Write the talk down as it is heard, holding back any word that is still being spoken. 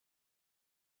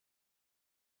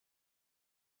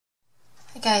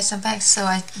Guys, I'm back. So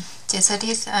I just did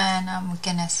this and I'm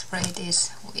gonna spray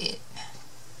this with,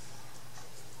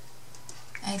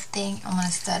 I think I'm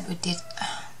gonna start with this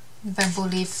bamboo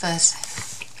leaf first.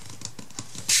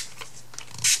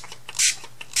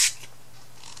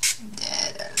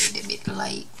 That a little bit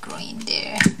light green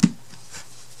there.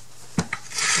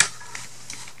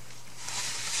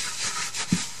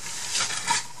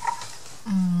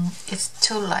 It's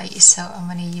too light, so I'm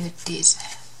gonna use this,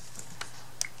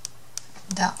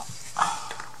 the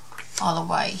all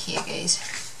white here, guys.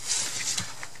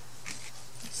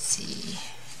 Let's see.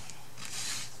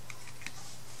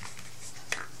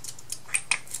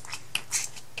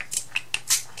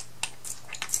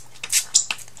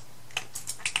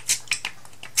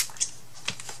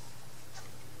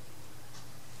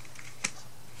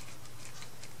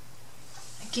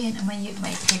 Again, I'm gonna use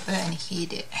my paper and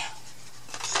heat it.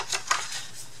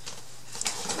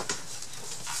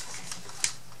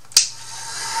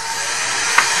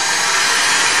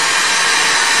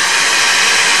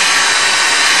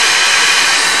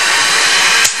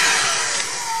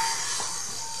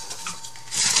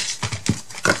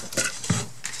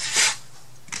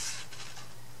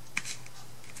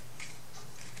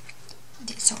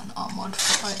 This one almost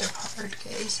falling apart,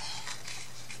 guys.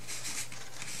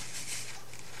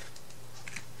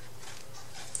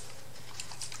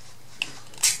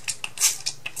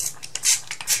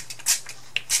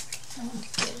 I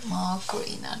want to get more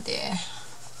green on there.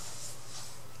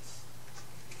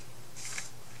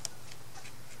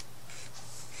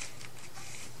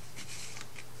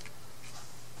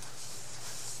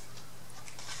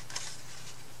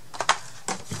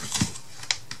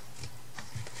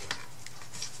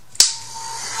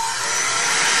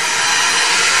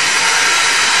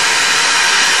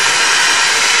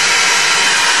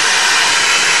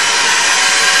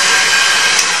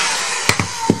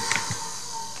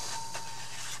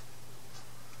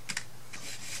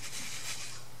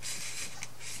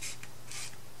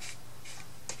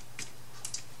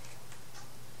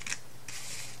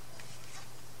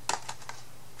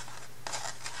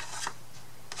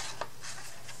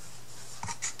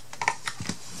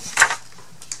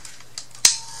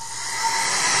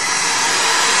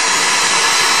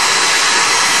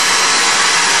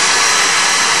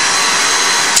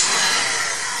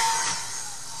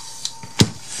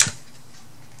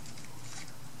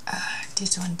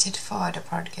 This one did fall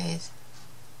apart, guys.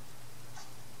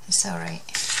 It's alright.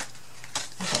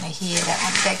 I'm gonna hear that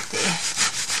one back there.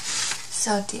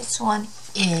 So this one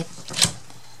is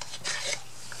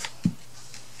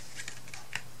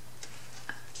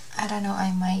I don't know,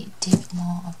 I might dip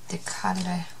more of the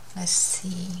color. Let's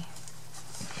see.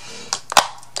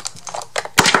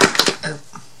 Oh.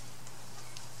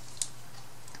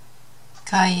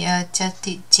 I just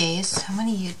did J's. How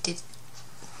many you did?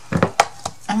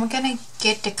 I'm gonna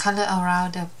get the color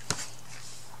around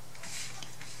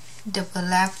the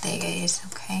black there, guys.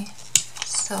 Okay,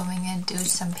 so I'm gonna do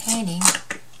some painting.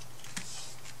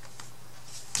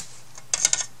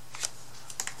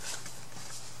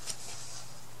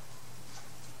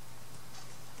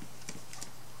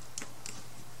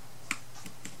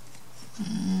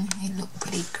 It looks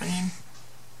pretty green.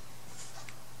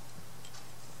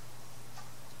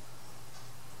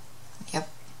 Yep,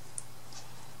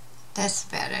 that's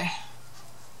better.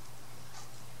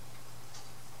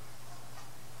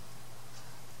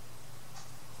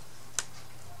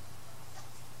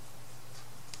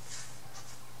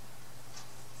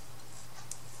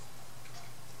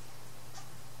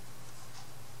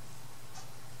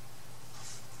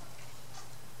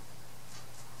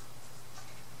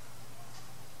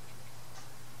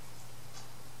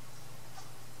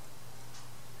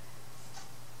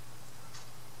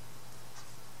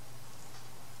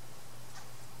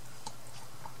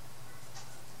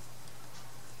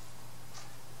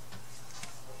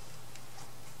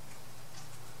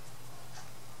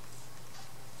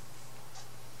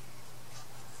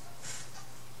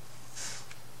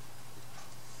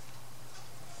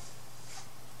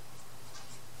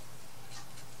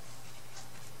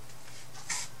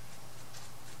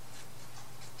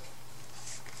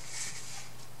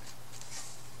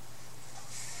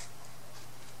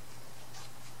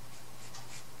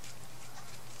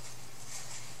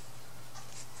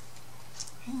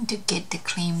 To get the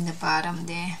cream the bottom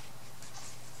there.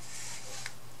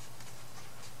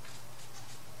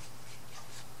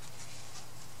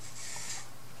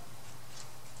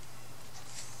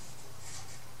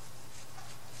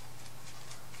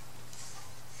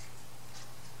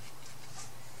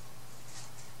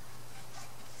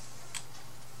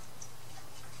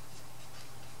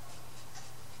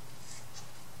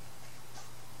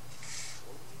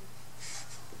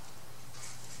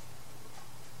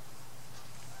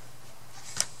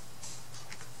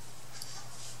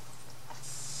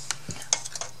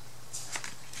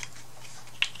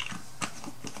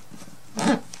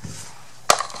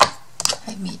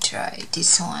 try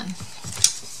this one.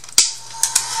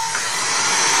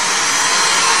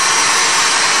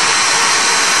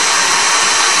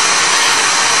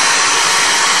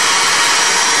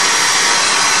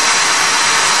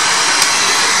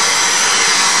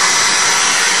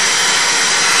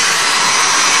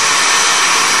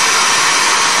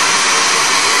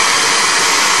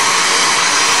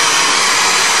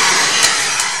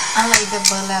 I like the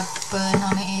burlap burn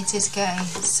on the edges, guys,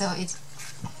 so it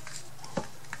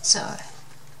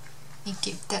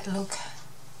gives that look.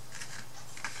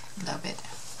 Love it.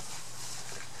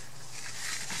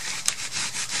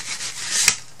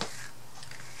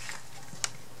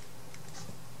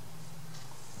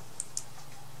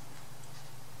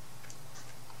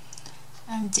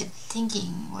 I'm just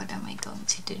thinking, what am I going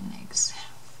to do next?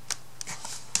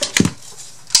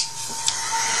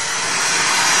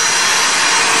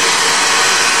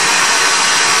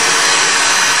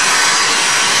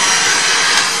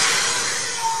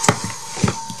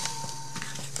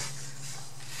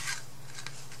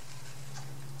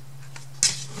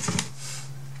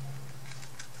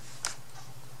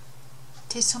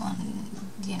 This one,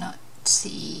 you know,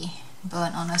 see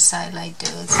burn on a side like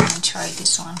this, and try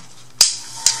this one.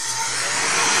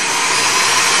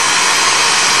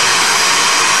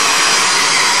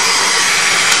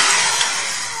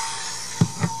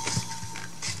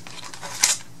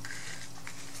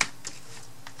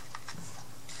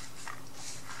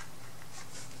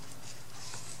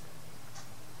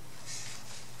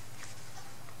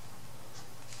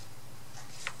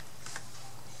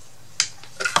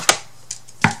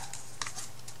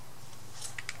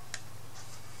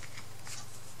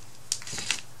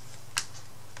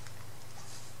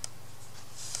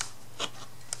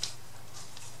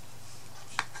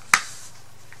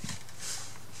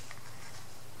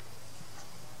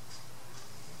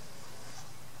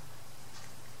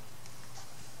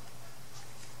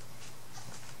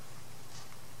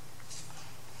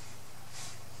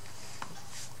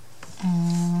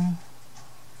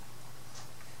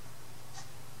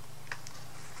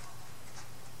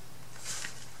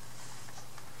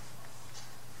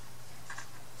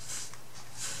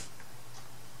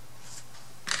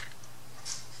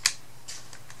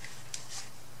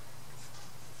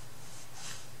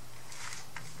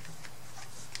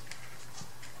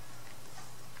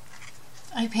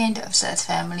 I paint the upset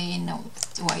family in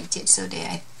white jet, so there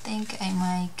I think I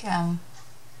might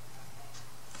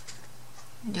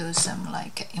do some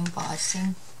like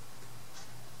embossing.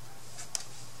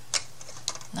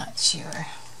 Not sure,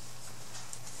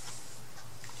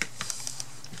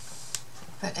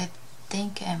 but I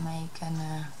think I might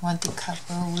gonna want to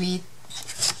cover with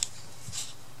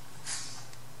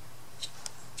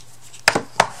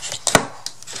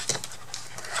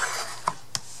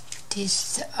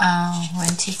this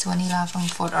vintage vanilla from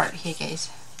Fort Art here, guys.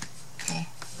 Okay.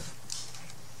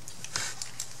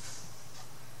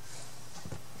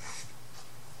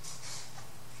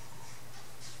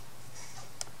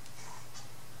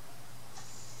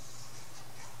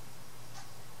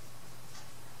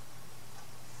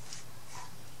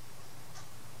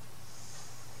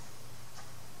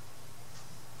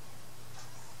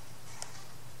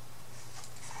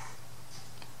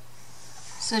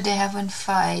 So they haven't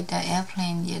fired the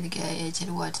airplane yet, guys. I just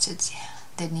watched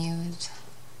the news.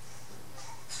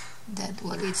 That's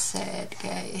what it said,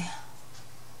 guys.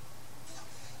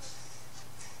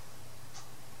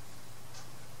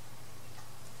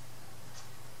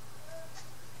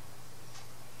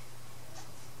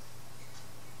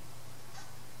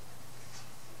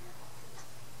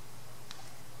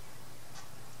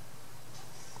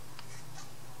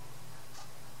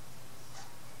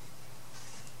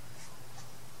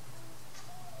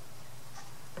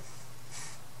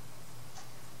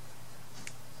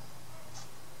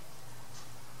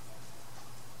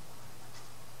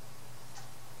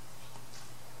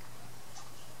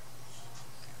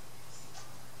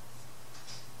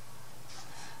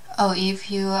 Oh, if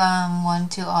you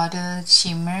want to order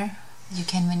shimmer, you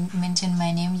can mention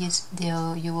my name.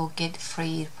 You will get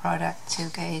free product too,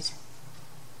 guys.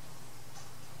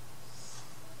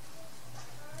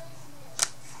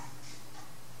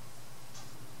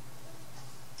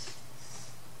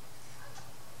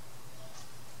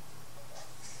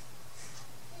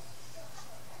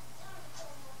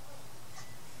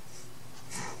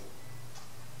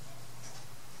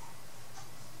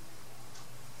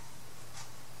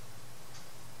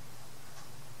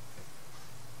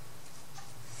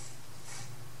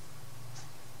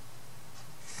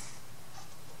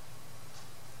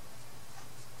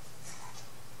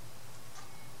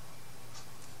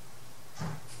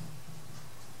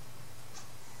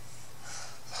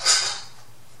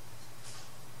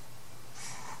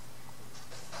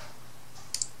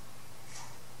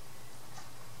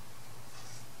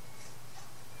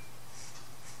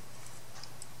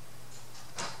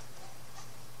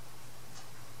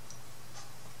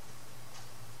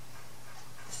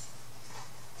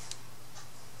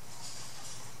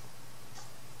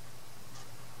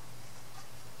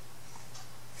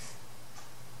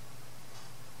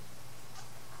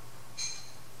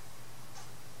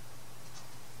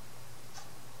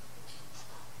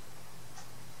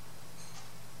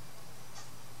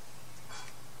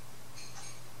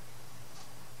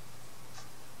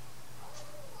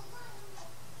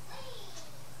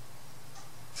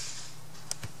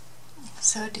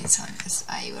 So this one is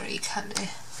ivory color.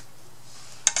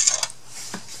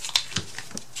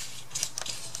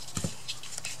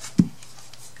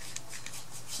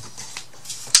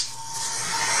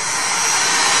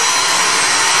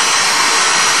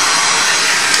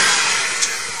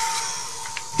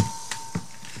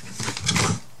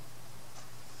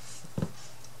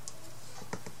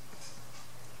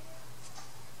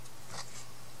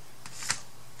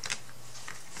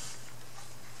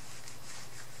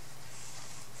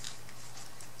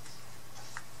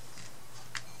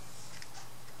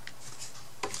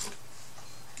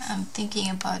 I'm thinking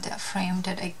about that frame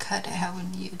that I cut. I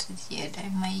haven't used it yet. I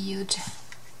might use,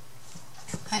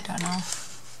 I don't know. I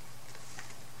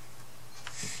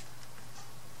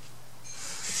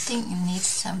think it needs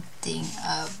something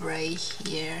up right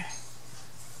here.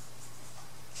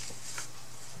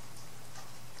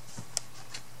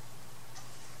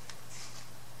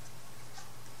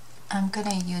 I'm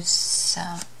gonna use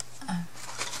some,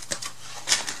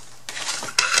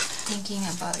 thinking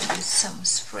about use some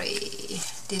spray,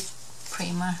 this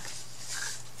primer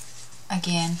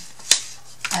again.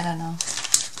 I don't know,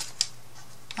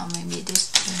 or maybe this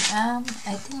thing.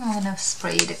 I think I'm gonna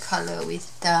spray the color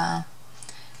with the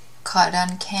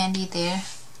cotton candy there.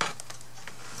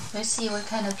 Let's see what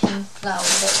kind of pink flower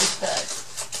that is got.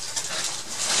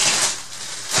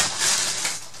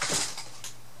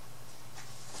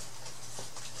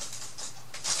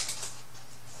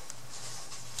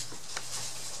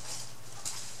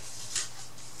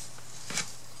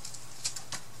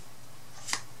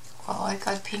 Oh, I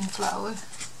got pink flower.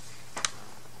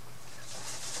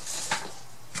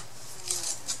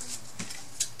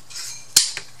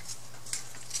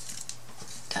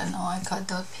 Don't know, I got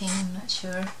that pink, I'm not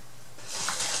sure.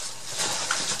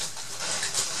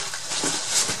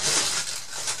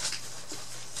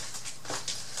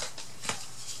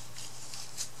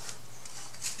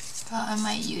 But I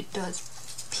might use those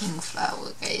pink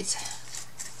flower, guys.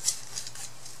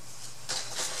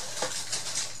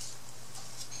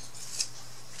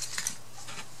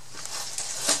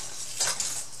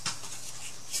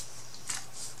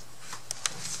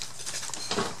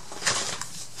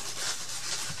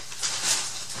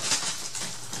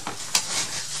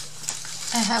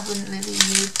 I haven't really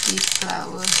used these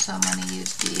flowers, so I'm gonna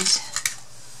use these.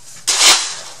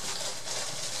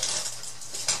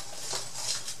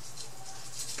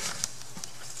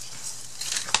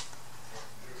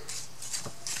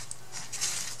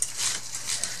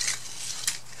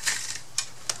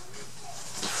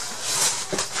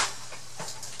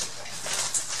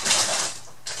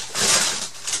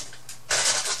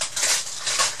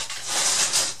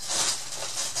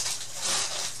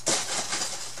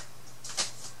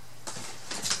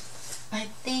 I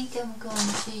think I'm going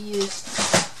to use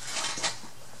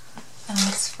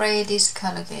spray this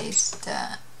color, guys,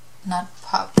 the not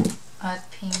pop art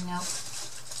pink now.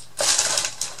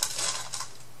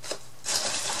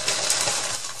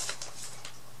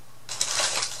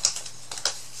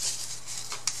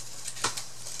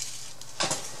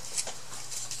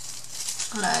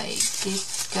 Like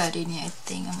this gardenia, I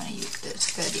think I'm gonna use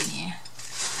this gardenia.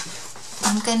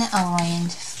 I'm gonna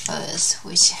arrange first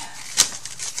which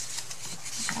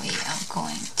way I'm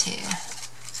going to.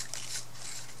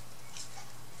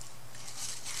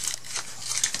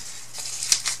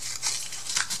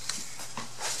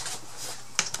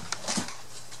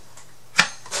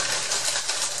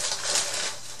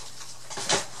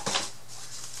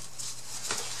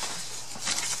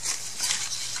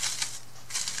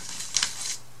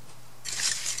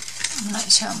 I'm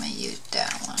not sure I'm gonna use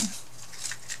that one,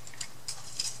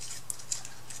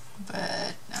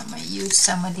 but I'm gonna use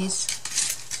some of this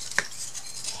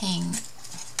pink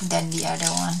than the other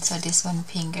one, so this one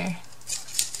pinker.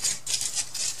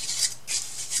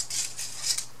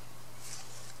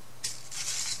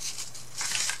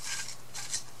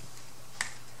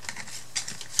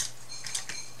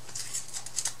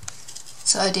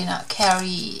 So I did not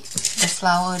carry the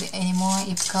flower anymore.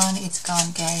 It's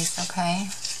gone, guys, okay?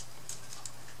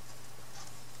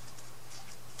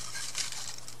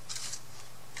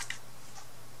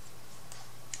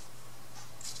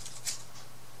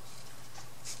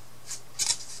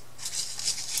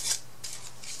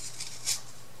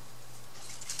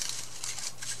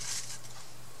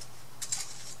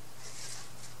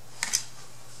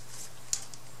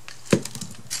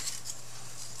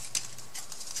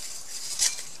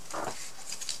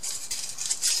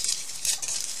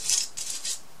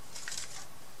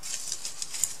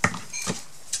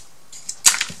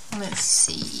 Let's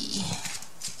see.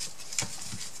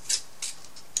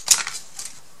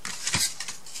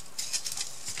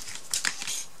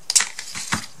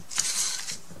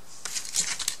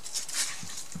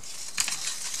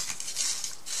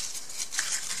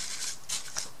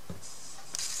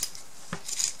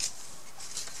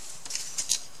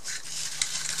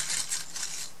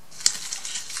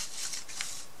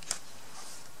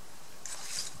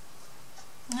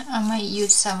 I might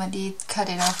use some of the cut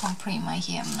it off from Prima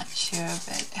here, I'm not sure,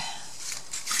 but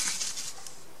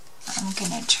I'm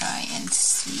gonna try and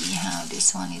see how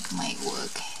this one it might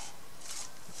work.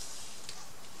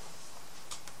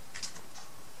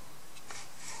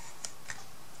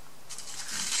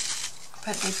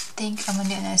 But I think I'm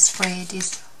gonna spray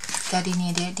this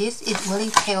gardenia there. This is really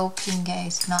pale pink,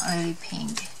 guys, not really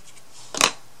pink.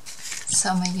 So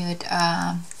I'm gonna use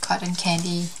cotton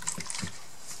candy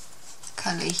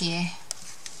color here.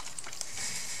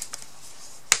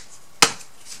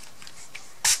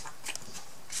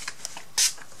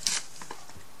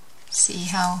 See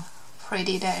how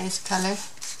pretty that is color.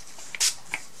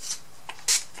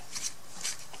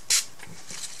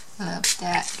 Love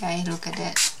that, guys, look at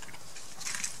that.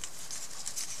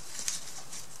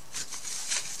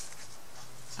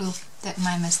 Oops, that's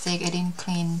my mistake, I didn't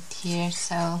clean here,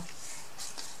 so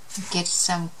get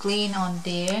some clean on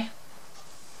there.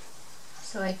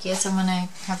 So I guess I'm gonna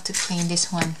have to clean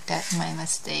this one. That's my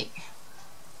mistake.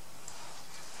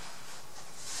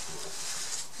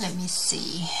 Let me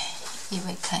see if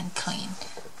I can clean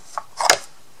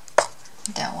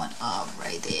that one off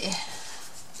right there.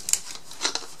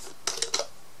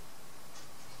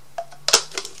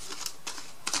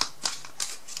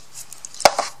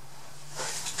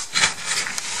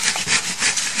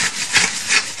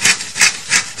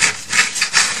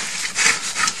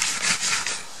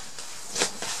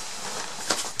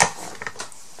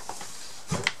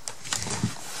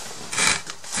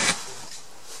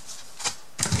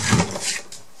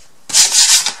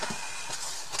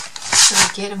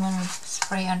 I'm gonna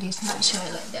spray on this, not sure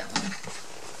I like that one.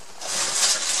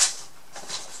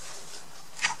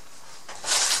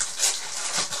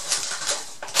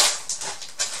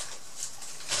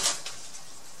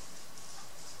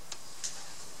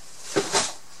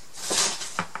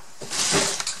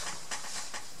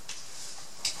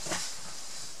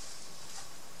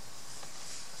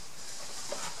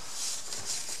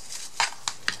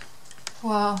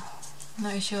 Wow,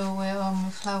 not sure where all my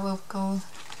flower go.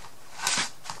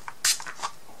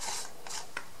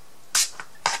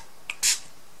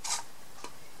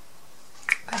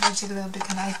 I just love the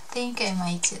color. I think I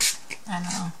might just, I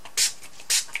don't know.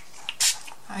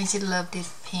 I just love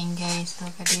this pink, guys.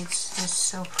 Look at it, it's just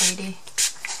so pretty.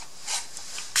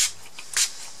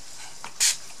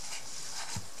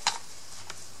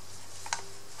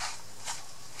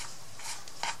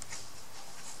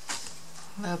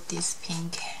 Love this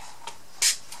pink.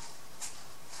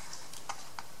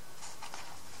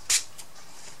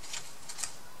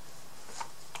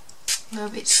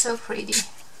 Love it, so pretty.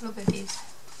 Look at this.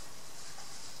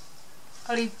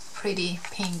 Really pretty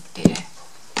pink there.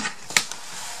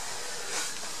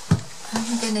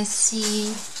 I'm gonna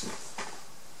see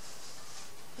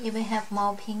if I have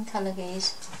more pink color,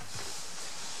 guys.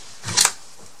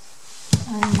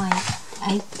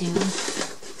 I do.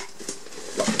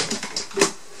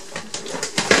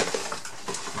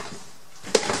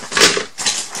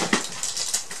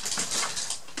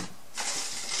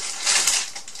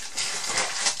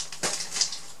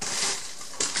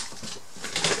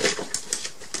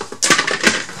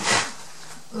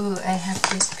 Ooh, I have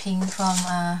this pink from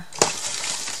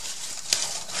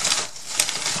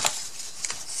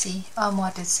see,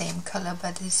 almost the same color,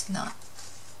 but it's not.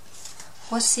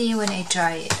 We'll see when I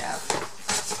dry it up.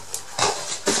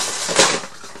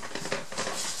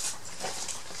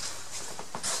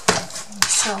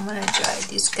 So I'm gonna dry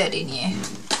this gardenia.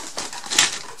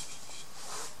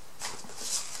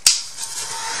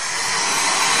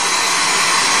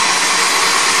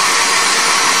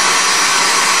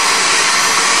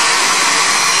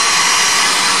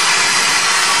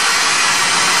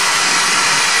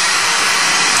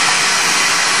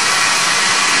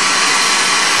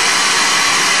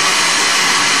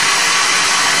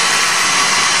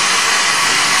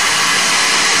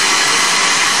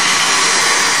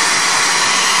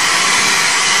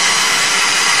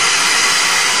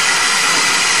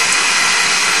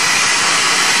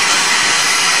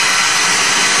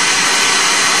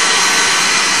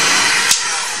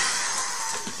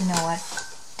 You know what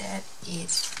that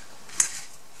is?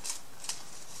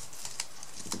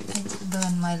 I just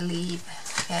burned my leaf,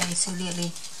 guys.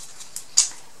 Really,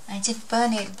 I just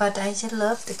burn it, but I just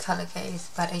love the color, guys.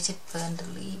 But I just burn the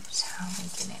leaves. How am I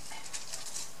making it?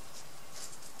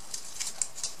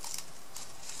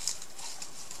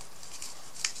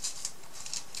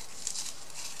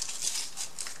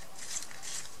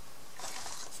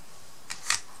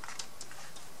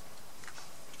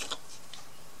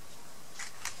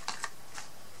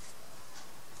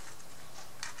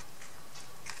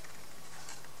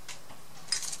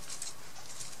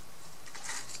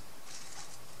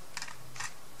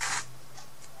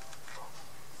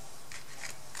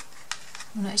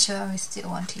 I'm not sure I still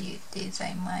want to use this.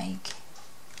 I might.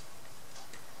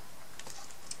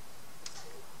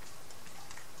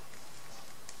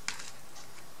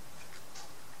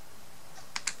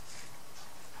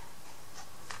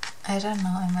 I don't know,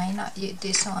 I might not use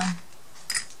this one.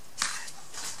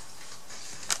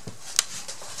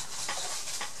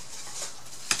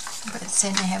 But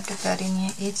since I have the gardenia,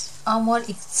 it's almost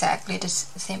exactly the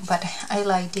same, but I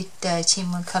like the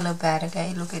shimmer color better,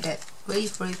 guys. Look at that,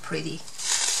 very pretty.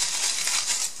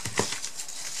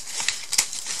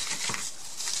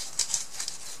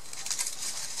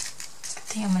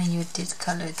 I think I'm gonna use this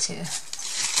color too.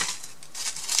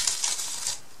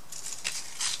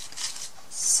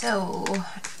 So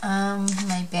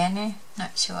my banner,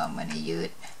 not sure I'm gonna use.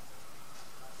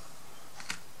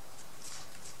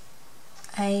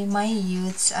 I might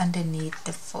use underneath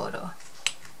the photo.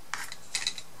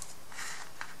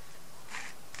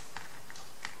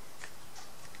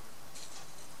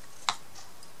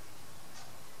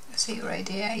 See right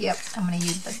there? Yep, I'm gonna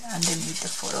use it underneath the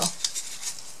photo.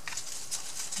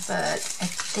 But I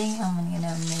think I'm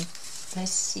gonna make,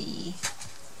 let's see.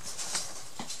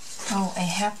 Oh, I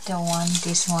have the one,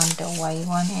 this one, the white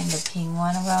one and the pink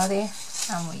one about there.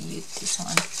 I'm gonna use this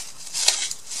one.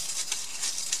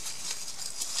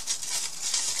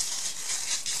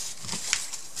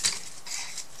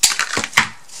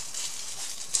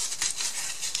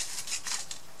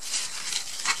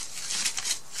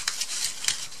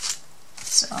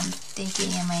 So I'm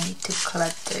thinking I might need to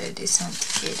clutter this one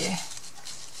together.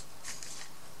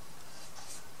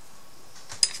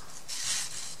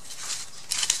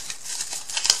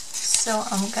 So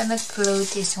I'm gonna glue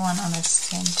this one on the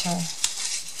center.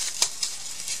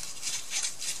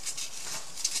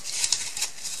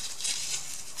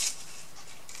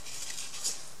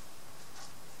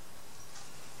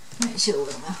 Not sure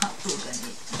where my hot glue gun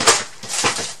is.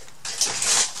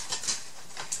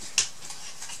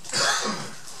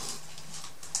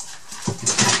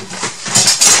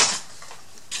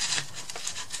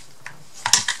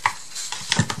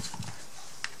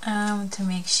 To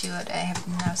make sure that I have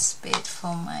enough space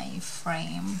for my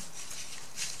frame.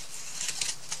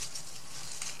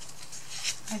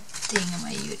 I think I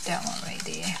might use that one right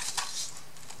there.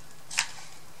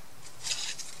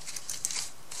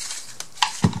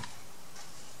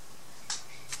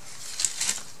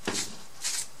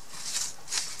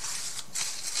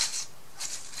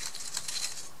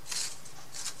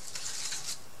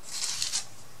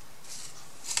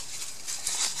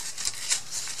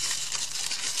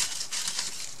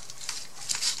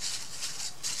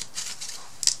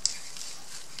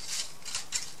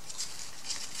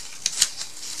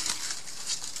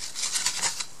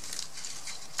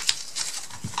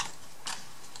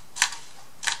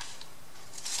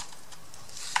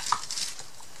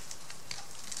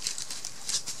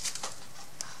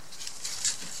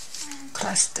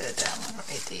 Cluster that one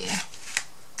right there.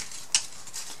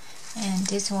 And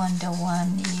this one, the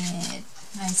one is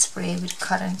I spray with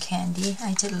cotton candy.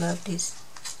 I just love this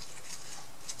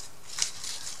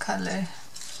color.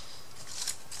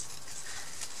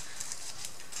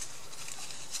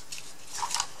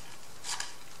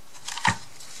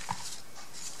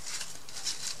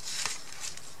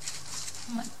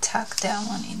 I'm gonna tuck that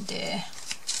one in there.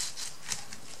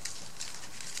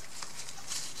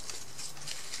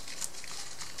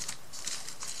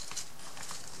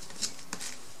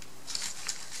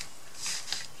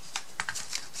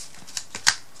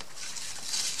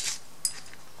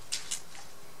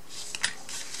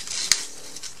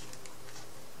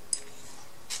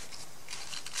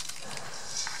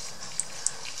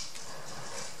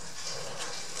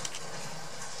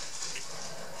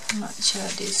 I'm not sure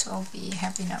this will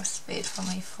have enough space for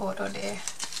my photo there.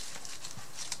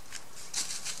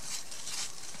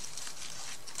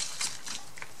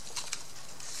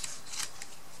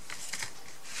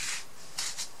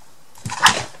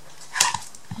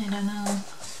 I don't know.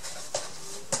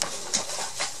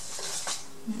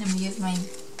 Let me use my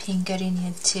pink in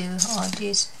here too, or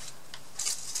this.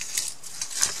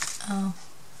 Oh,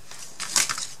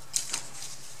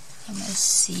 let me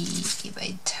see if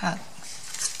I tuck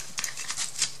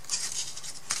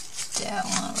that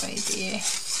one right there.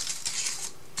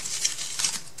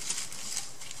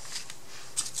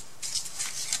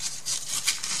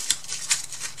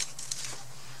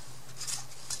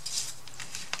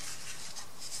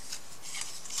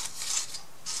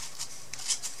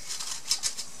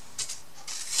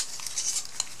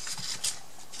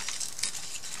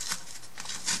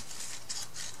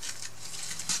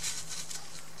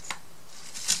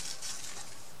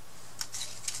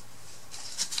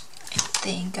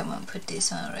 I think I'm gonna put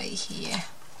this one right here.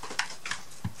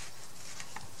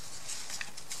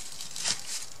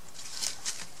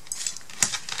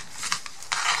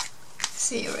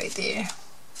 right there.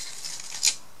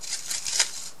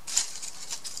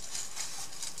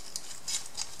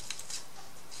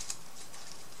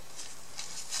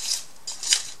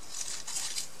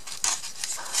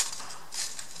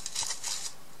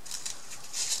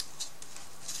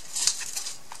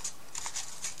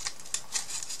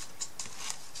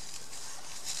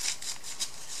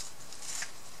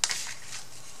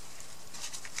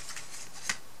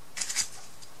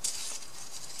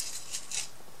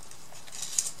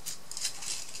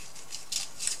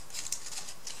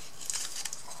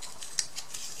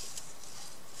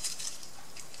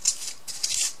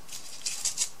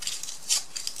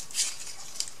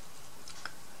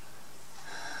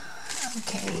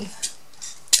 Okay.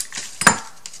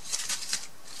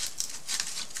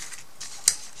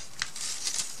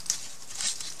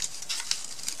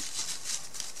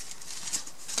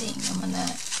 Think I'm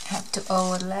gonna have to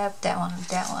overlap that one.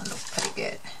 That one looks pretty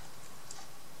good.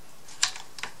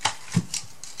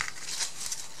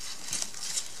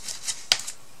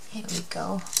 Here we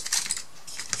go.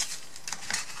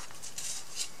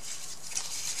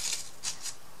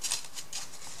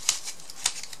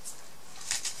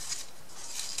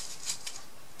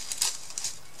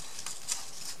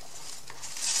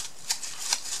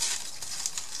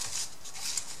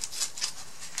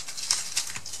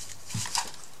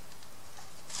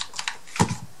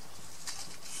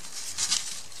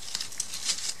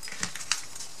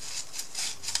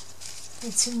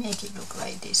 Let's make it look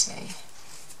like this, eh?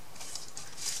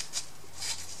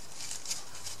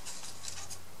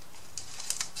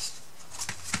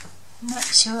 Not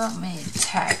sure, I may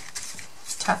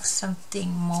tuck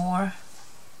something more.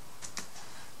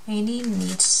 Really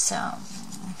need some.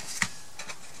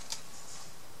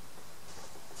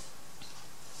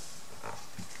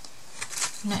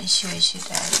 Not sure, should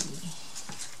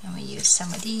I'm gonna use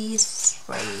some of these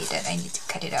spray that I need to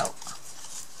cut it out.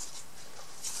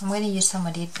 I'm gonna use some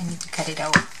of it, I need to cut it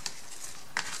out.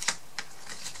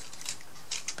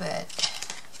 But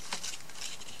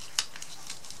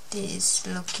this is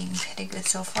looking pretty good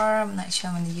so far. I'm not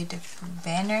sure I'm gonna use the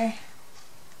banner.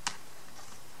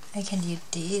 I can use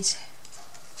this,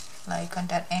 like on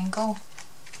that angle.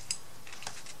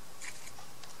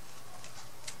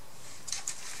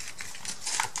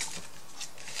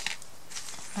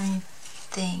 I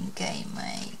think I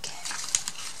might.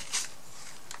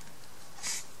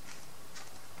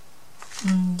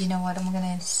 You know what? I'm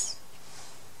gonna. So,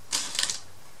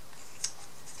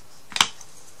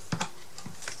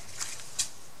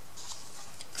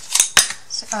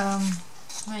 I'm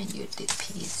gonna use this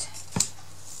piece.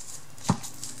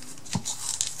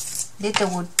 Little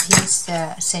wood piece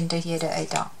center here that I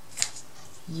don't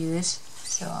use,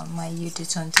 so I might use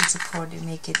this one to support it,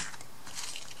 make it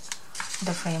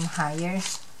the frame higher,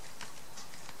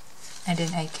 and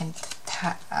then I can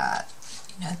tuck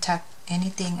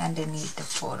anything underneath the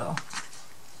photo.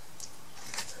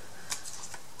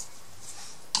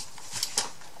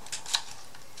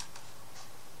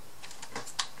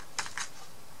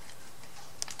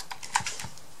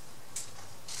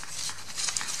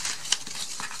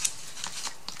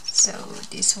 So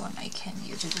this one I can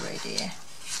use it right there.